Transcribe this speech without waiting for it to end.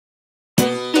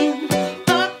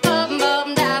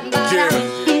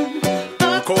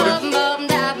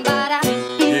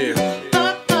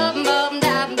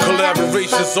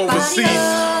overseas,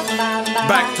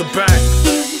 back to back.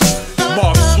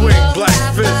 Marc Swing, Black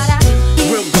Fist,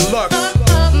 Wildelux,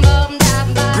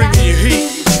 bringing you heat.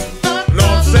 Know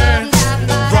what I'm saying?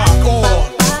 Rock on.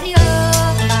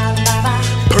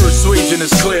 Persuasion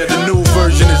is clear, the new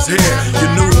version is here.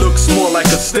 Your new looks more like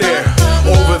a stare.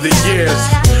 Over the years,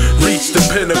 reach the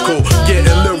pinnacle,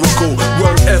 getting lyrical.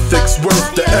 Work ethics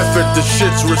worth the effort, the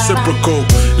shit's reciprocal.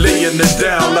 Laying it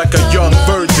down like a young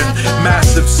virgin.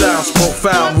 Massive sounds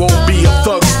profound, won't be a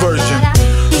thug's version.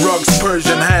 Rugs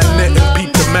Persian, hand knitting,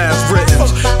 peep the mass written.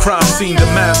 Crime scene, the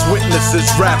mass witnesses,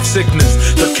 rap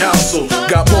sickness. The council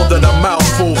got more than a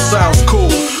mouthful, sounds cool.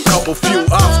 Couple few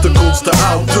obstacles to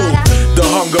outdo. The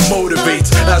hunger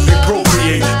motivates as we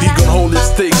procreate. He gon' hold his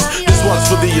stakes, this one's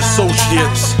for the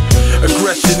associates.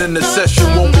 Aggression in the session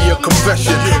won't be a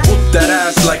confession. Whoop that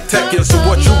ass like Tekken, so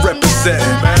what you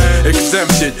representing?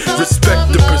 Exempted, respect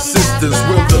the persistence.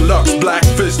 Wildelux, Black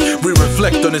Fist, we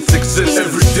reflect on its existence.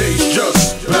 Every day's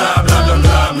just blah blah blah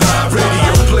blah blah.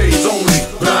 Radio plays only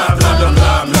blah blah blah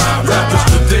blah blah. Rappers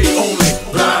today only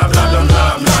blah blah blah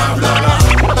blah blah blah.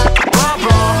 Blah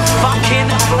blah, fucking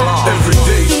blah. Every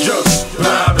day's just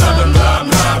blah blah blah blah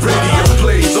blah. Radio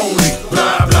plays only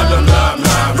blah blah blah blah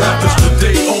blah. Rappers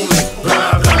today only.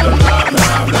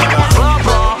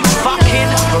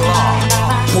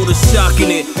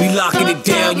 Shocking it, we locking it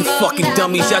down. You fucking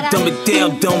dummies, y'all dumb it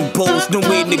down. Dumb bows, no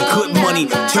way in the good money.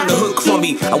 Turn the hood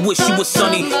crummy. I wish you was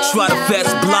sunny. Try to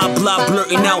fast, blah blah,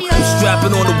 blurting out. I'm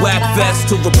strapping on the whack vest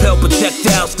to repel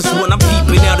projectiles. Cause when I'm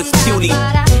peeping out, it's puny.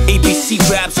 ABC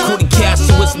raps, Cody Cash,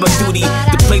 so it's my duty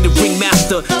to play the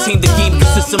ringmaster. Team the game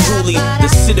cause it's unruly.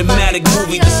 The cinematic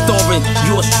movie, the starring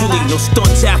yours truly. No stunt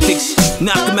tactics,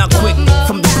 knock him out quick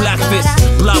from the Black Fist.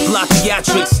 Blah blah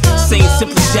theatrics, saying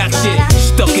simple jack shit.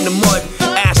 Stuck in the mud,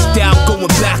 ashed out, going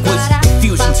backwards.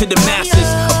 Confusion to the masses,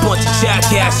 a bunch of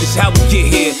jackasses. How we get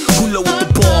here? Who low with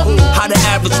the ball? How the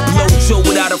average blow Joe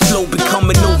without a flow become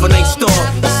an overnight star?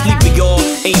 Sleeping y'all,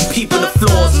 ain't peeping the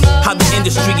floors. How the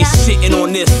industry is shitting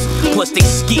on this, plus they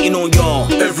skeeting on y'all.